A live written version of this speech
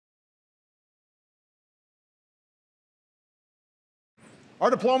Our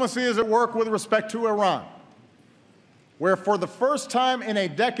diplomacy is at work with respect to Iran, where for the first time in a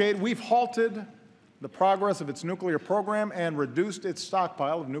decade, we've halted the progress of its nuclear program and reduced its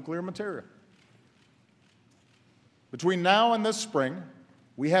stockpile of nuclear material. Between now and this spring,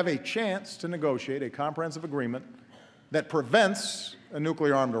 we have a chance to negotiate a comprehensive agreement that prevents a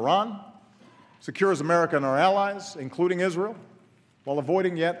nuclear-armed Iran, secures America and our allies, including Israel, while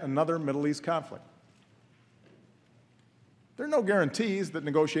avoiding yet another Middle East conflict. There are no guarantees that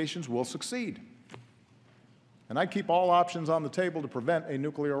negotiations will succeed, and I keep all options on the table to prevent a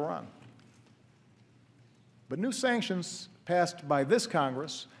nuclear Iran. But new sanctions passed by this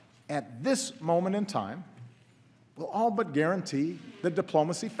Congress at this moment in time will all but guarantee that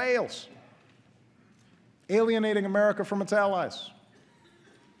diplomacy fails, alienating America from its allies,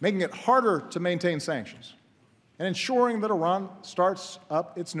 making it harder to maintain sanctions, and ensuring that Iran starts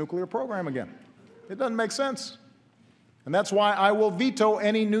up its nuclear program again. It doesn't make sense. And that's why I will veto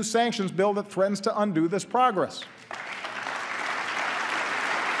any new sanctions bill that threatens to undo this progress.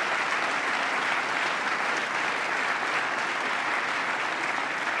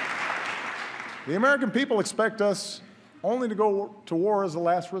 The American people expect us only to go to war as a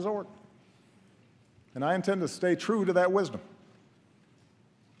last resort, and I intend to stay true to that wisdom.